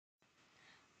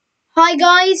Hi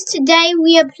guys, today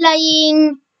we are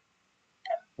playing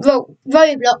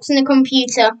Roblox on the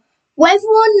computer. Whether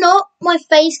or not my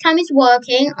face cam is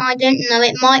working, I don't know.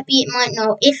 It might be, it might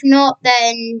not. If not,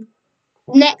 then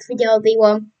next video will be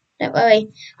one. Don't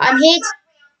worry. I'm here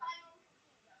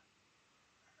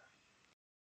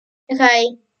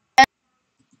okay.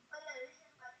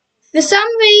 For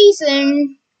some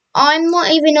reason, I'm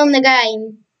not even on the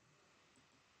game.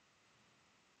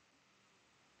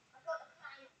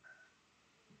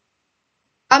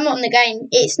 I'm not on the game.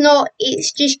 It's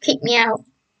just kicked me out.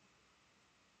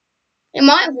 It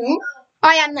might have.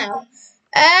 I am now.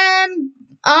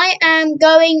 I am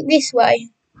going this way.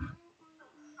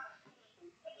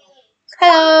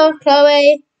 Hello,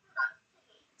 Chloe.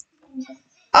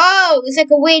 Oh, it's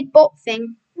like a weird bot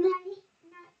thing.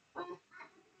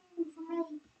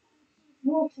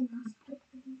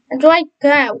 Do I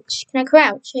crouch? Can I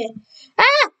crouch here?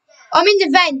 Ah! I'm in the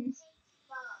vent.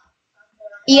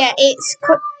 Yeah, it's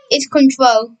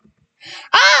control.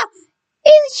 Ah!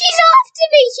 She's after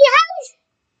me.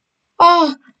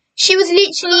 Oh, she was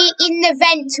literally in the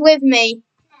vent with me.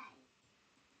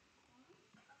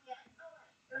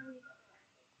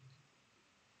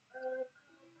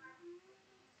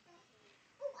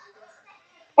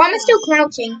 Why am I still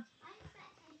crouching?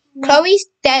 Chloe's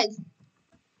dead.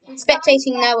 I'm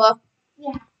spectating Noah.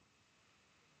 Yeah.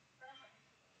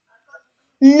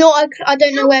 No, I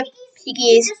don't know where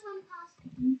Piggy is.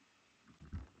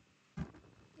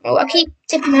 Oh, I keep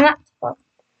tipping my laptop.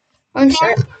 I'm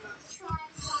sorry.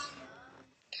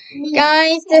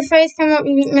 Guys, the phrase came up,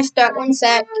 we messed up. 1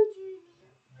 sec.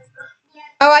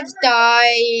 Oh, I just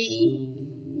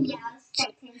died.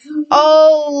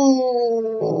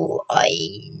 Oh, I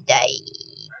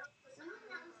died.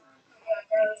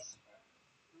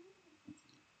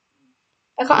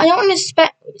 I don't want to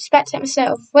spectate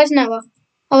myself. Where's Noah?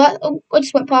 Oh, I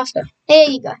just went past her. There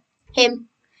you go. Him.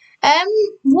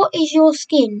 What is your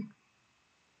skin?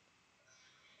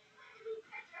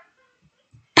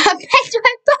 A Pedro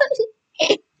bone.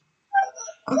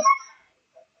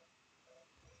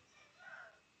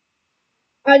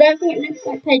 I don't think it looks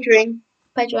like Pedro.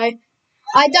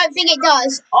 I don't think it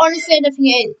does. Honestly, I don't think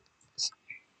it is.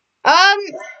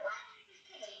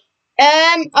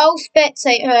 I'll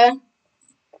spectate her.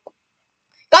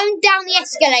 Going down the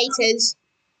escalators.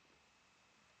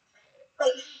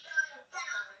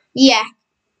 Yeah.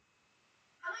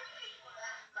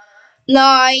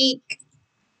 Like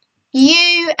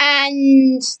you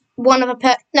and one other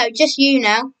person. No, just you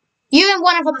now. You and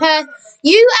one other person.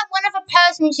 You and one other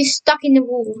person is just stuck in the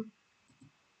wall.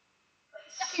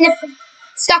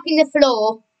 Stuck in the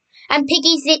floor. And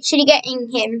Piggy's literally getting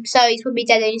him, so he's probably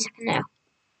dead any second now.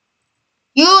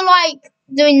 You're like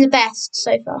doing the best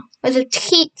so far. There's a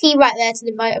key right there to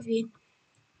the right of you.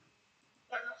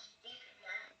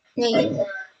 Yeah.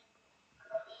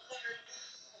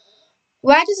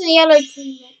 Where does the yellow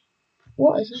key?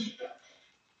 What is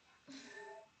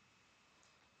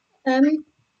it?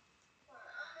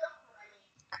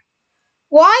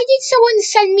 Why did someone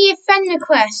send me a friend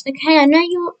request? Okay, I know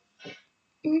you're.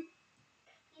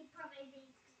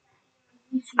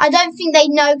 I don't think they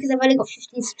know because I've only got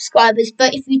 15 subscribers.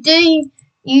 But if you do,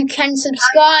 you can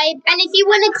subscribe. And if you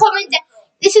want to comment,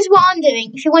 this is what I'm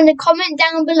doing. If you want to comment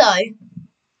down below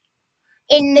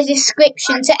in the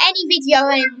description to any video,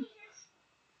 and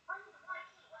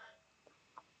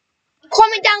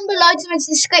comment down below to the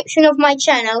description of my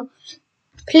channel.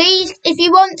 Please, if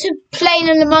you want to play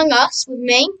an Among Us with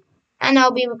me, and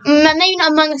I'll be maybe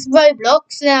not Among Us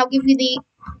Roblox, then I'll give you the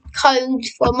code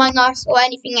for Among Us or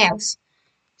anything else.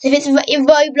 So if it's in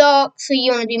Roblox or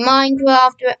you want to do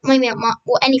Minecraft or maybe not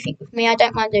or anything with me, I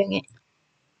don't mind doing it.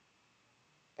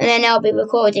 And then I'll be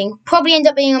recording. Probably end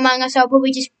up being Among Us. I'll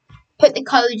probably just put the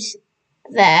codes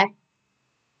there.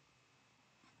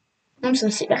 I'm just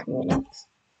gonna sit back and relax.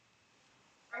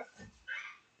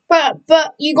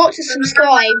 But you got to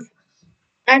subscribe.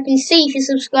 I can see if you're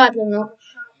subscribed or not.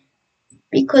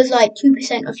 Because like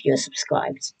 2% of you are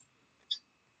subscribed.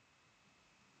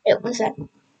 Wait 1 second.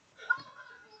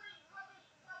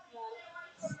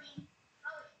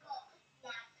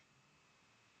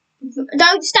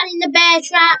 Don't stand in the bear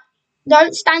trap.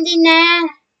 Don't stand in there.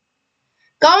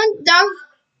 I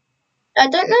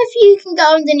don't know if you can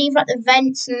go underneath like the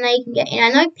vents and they can get in.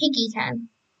 I know Piggy can.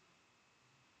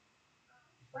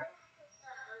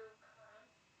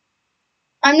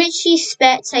 I'm literally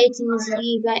spectating as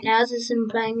you right now as I'm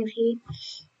playing with you.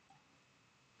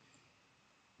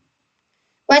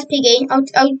 Where's Piggy? I'll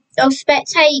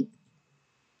spectate.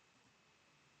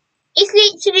 It's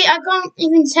literally, I can't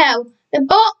even tell. The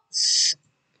bots.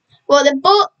 Well, the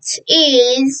bot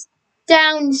is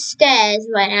downstairs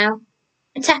right now.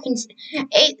 Attacking.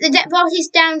 The dead boss is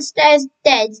downstairs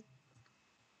dead.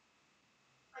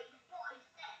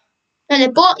 No, the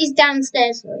bot is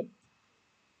downstairs, sorry.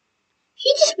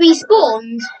 He just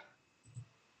respawned.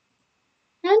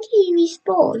 How do you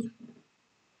respawn?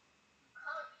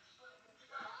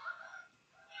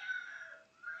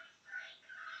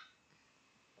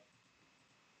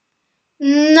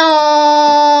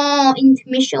 No,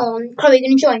 intermission. Chloe,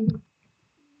 gonna join?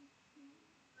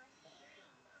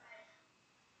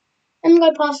 I'm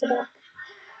gonna go past the back.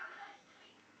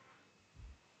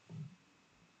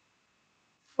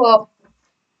 What?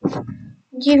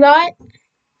 Did you write?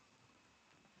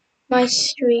 My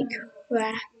streak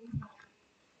where?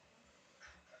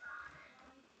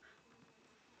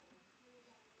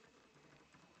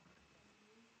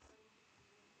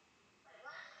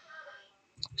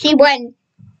 She went.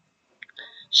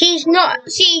 She's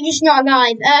just not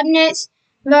alive. Let's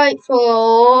vote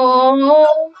for.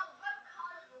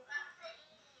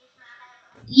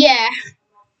 Yeah.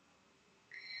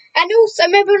 And also,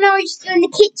 remember when I was in the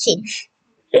kitchen?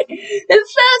 The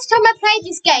first time I played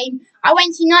this game, I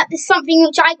went in like something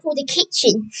which I call the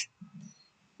kitchen.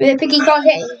 With a piggy got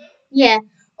hit. Yeah.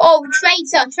 Oh,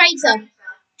 traitor.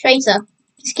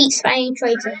 Just keep saying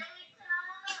traitor.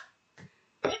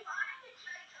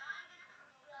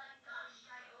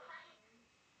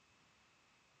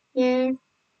 Yeah.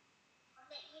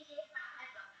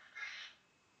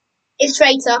 It's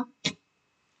traitor.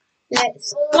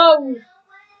 Let's go.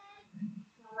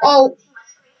 Oh.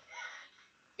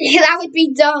 That would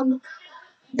be dumb.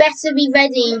 Better be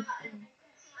ready.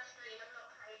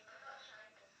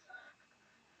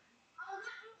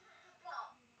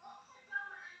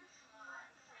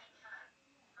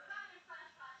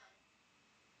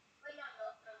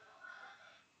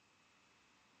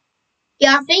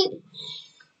 Yeah, I think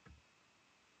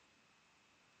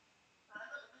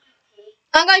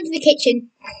I'm going to the kitchen.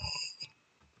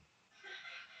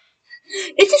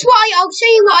 This is what I'll show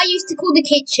you what I used to call the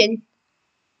kitchen.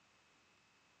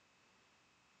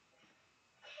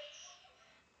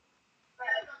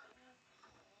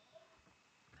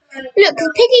 Look,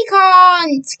 because Piggy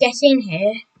can't get in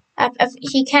here.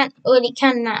 He can't. Well, he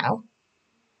can now.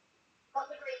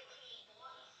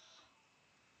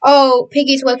 Oh,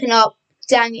 Piggy's woken up.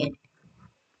 Dang it.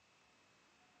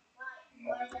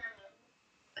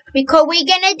 Because we're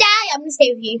gonna die. I'm gonna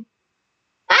stay with you.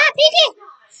 Ah, Piggy!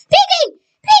 Piggy!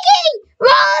 Piggy!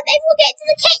 Run! Everyone get to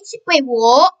the kitchen. Wait,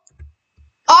 what?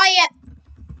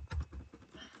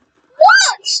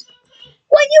 What?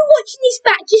 When you're watching this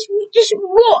back, just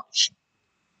watch.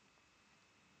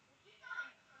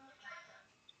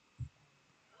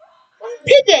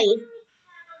 Piggy.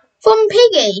 From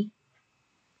Piggy.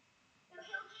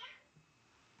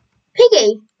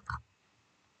 Piggy.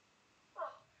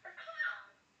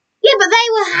 Yeah, but they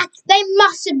were hacked. They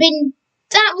must have been.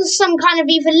 That was some kind of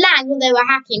either lag or they were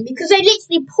hacking because they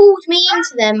literally pulled me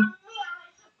into them.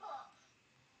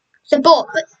 It's a bot.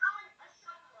 But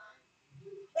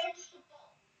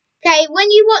okay,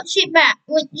 when you watch it back,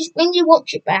 when you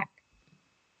watch it back,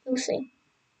 you'll see.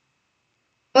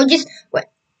 Or just wait.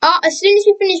 As soon as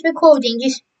we finish recording,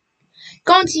 just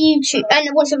go onto YouTube,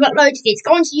 and once I've uploaded it,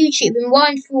 go onto YouTube and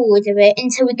wind forward a bit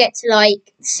until we get to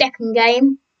like the second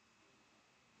game.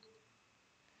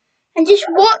 And just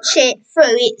watch it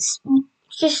through. It's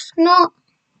just not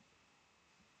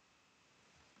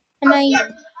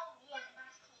amazing.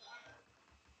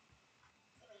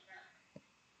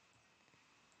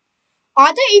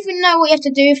 I don't even know what you have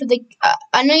to do for the.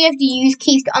 I know you have to use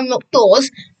keys to unlock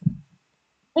doors.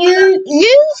 You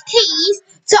use keys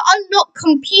to unlock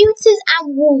computers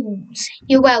and walls.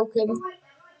 You're welcome.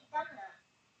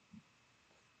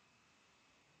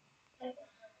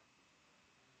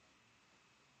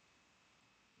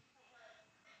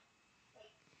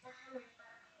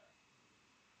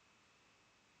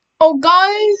 Oh,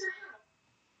 guys.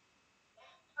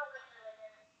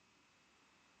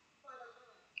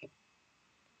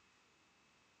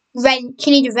 Wrench.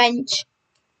 You need a wrench.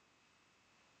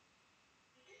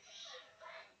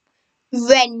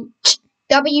 Wrench.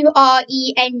 WRENCH.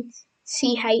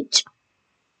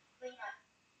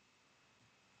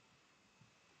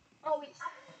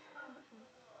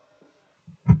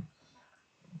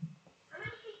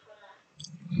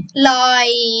 Like,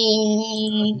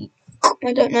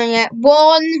 I don't know yet.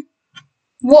 One.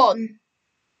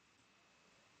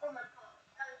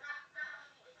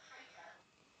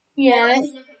 Yeah.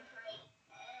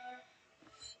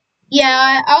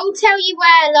 Yeah, I'll tell you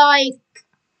where, like,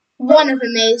 one of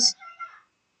them is.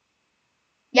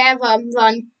 Yeah, run.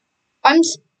 I'm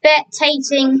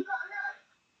spectating.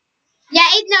 Yeah,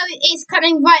 no, it's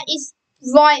coming right. It's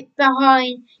right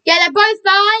behind. Yeah, they're both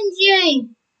behind you.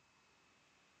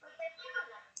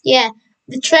 Yeah,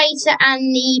 the traitor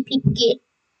and the piggy.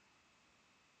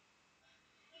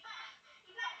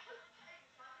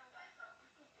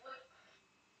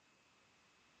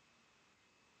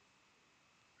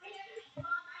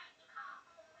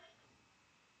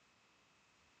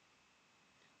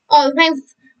 Oh,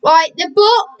 right. The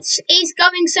box is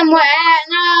going somewhere.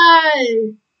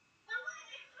 No.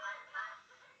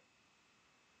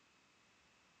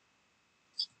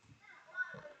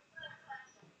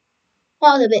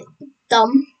 Oh, a bit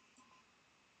dumb.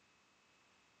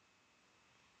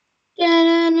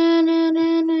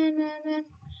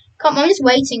 Come on, I'm just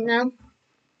waiting now.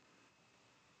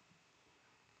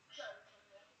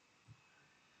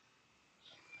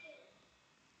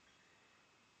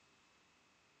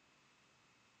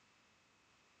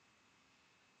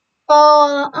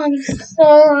 Oh, I'm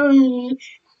sorry.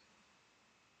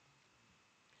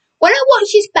 When I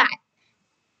watch this back,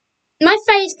 my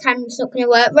face cam's not going to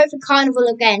work. Wait for Carnival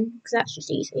again, because that's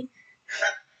just easy.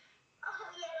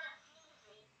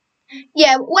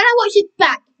 Yeah, when I watch it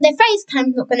back, the face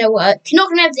cam's not going to work. You're not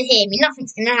going to be able to hear me.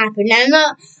 Nothing's going to happen. And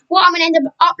what I'm going to end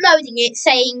up uploading it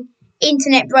saying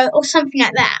internet broke or something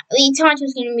like that. The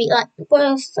title's going to be like, what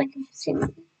else? Like,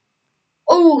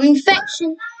 oh,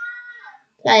 infection.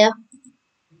 Player.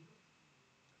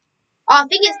 Oh, I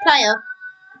think it's player.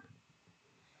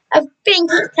 I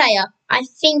think it's player. I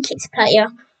think it's player.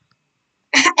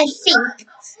 I think.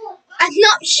 I'm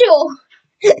not sure.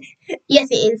 Yes,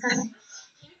 it is.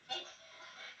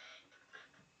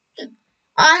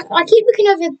 I keep looking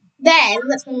over there.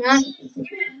 That's what I'm.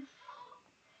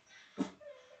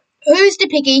 Who's the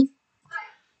piggy?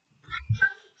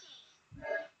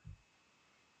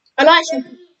 I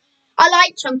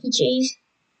like chunky cheese.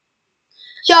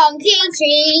 Chunky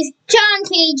cheese,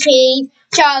 chunky cheese,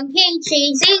 chunky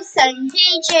cheese is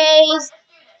chunky cheese.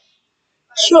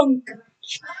 Chunk.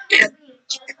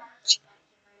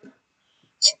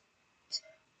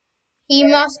 He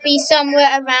must be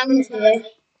somewhere around here.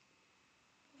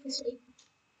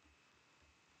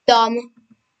 Dumb.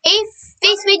 If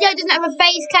this video doesn't have a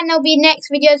face cam, there'll be next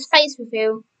video's face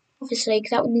reveal. Obviously,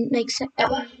 because that wouldn't make sense.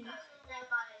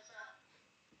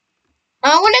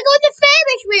 I want to go to the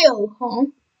Ferris wheel. Huh?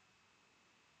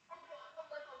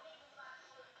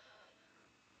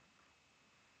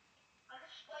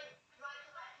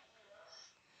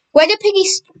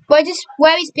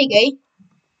 Where is Piggy?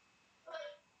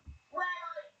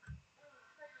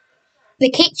 The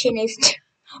kitchen is.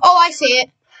 Oh, I see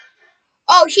it.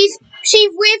 Oh, she's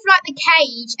with like the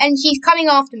cage, and she's coming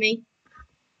after me.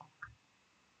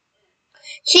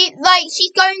 She's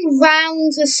going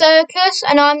round the circus,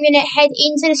 and I'm gonna head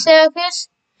into the circus.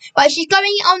 But she's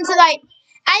going onto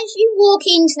as you walk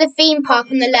into the theme park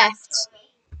on the left.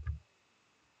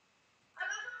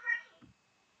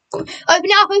 Open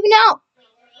it up! Open it up!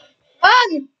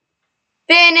 Run!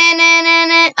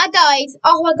 I died.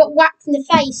 Oh, I got whacked in the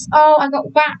face. Oh, I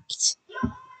got whacked.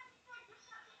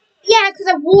 Yeah, because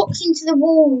I walked into the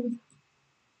wall.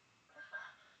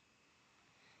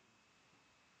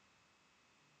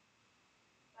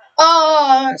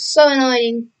 Oh, so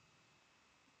annoying.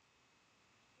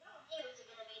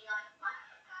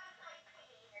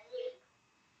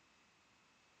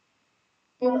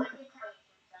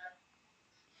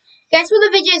 Guess what the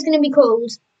video is going to be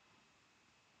called?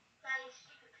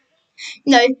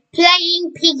 No,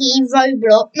 playing Piggy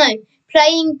Roblox. No,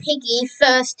 playing Piggy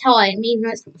first time, even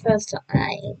though it's not the first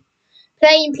time.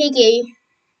 Playing Piggy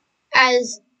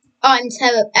as I'm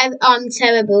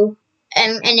terrible,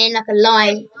 and then like a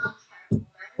line.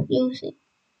 You'll see.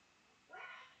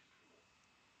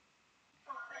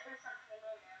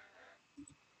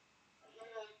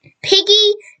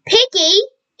 Piggy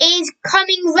is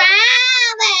coming round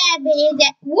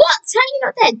there. What? How are you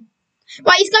not dead?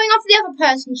 Right, he's going after the other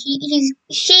person.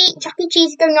 Chuck E. Cheese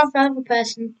is going after the other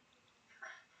person.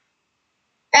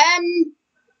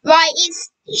 Right,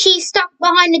 she's stuck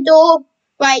behind the door.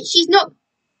 Right, she's not.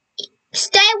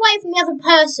 Stay away from the other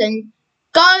person.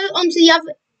 Go onto the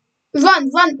other.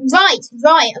 Run, right,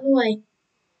 other way.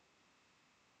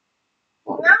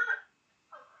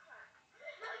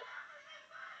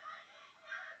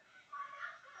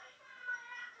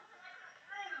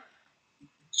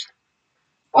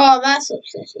 Oh, that's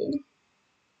upsetting.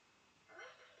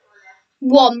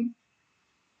 One.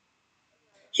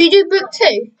 Should we do book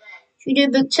two? Should we do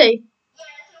book two?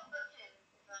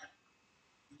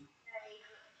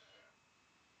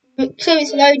 Book two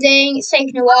is loading. It's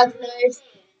taking a while to load.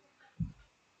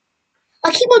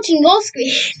 I keep watching your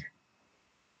screen.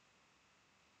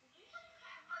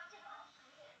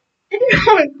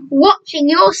 I'm watching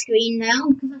your screen now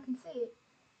because I can see it.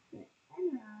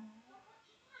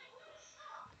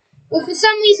 Well, for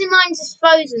some reason mine's just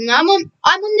frozen. I'm on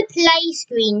the play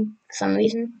screen for some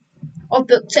reason. Of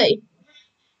book 2.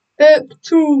 Book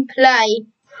 2 play.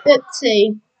 Book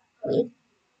 2.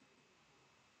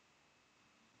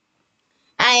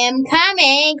 I am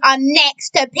coming. I'm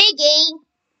next to Piggy.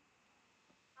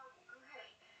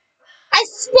 I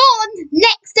spawned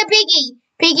next to Piggy.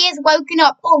 Piggy has woken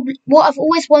up. Oh, what I've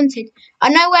always wanted. I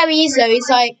know where he is though. He's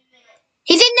like,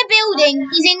 he's in the building.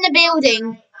 He's in the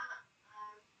building.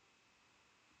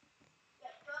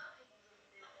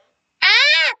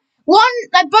 Ah!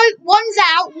 One's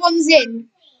out, one's in.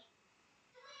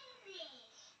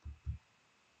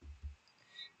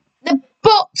 The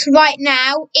bot right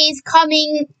now is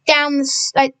coming down the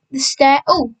stair.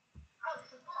 Oh,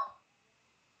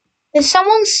 is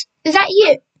that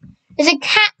you? There's a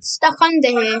cat stuck under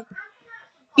here.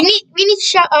 We need to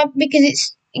shut up because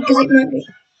it might be.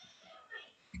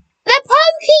 The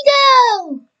Pokey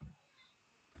Girl!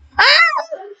 Ah!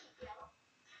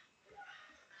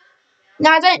 No,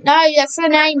 I don't know. That's the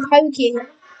name, Pokey.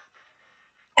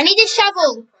 I need a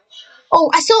shovel.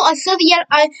 Oh, I saw the yellow.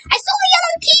 I saw the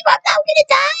yellow key, but I'm gonna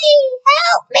die.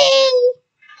 Help me!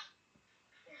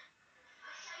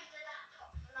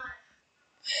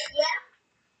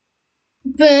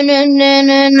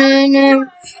 Banana.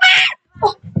 Ah!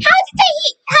 Oh, how did they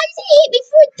hit me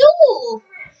through a door?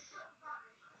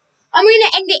 I'm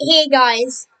gonna end it here,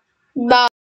 guys. Bye.